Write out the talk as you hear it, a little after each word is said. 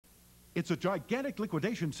It's a gigantic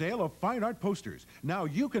liquidation sale of fine art posters. Now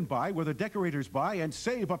you can buy where the decorators buy and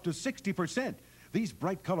save up to 60%. These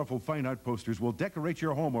bright, colorful fine art posters will decorate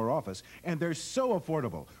your home or office, and they're so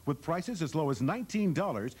affordable, with prices as low as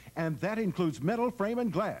 $19, and that includes metal frame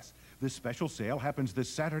and glass. This special sale happens this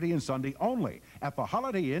Saturday and Sunday only at the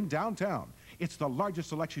Holiday Inn downtown. It's the largest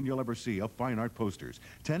selection you'll ever see of fine art posters.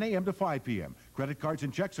 10 a.m. to 5 p.m. Credit cards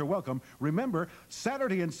and checks are welcome. Remember,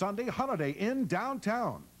 Saturday and Sunday, Holiday Inn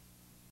downtown.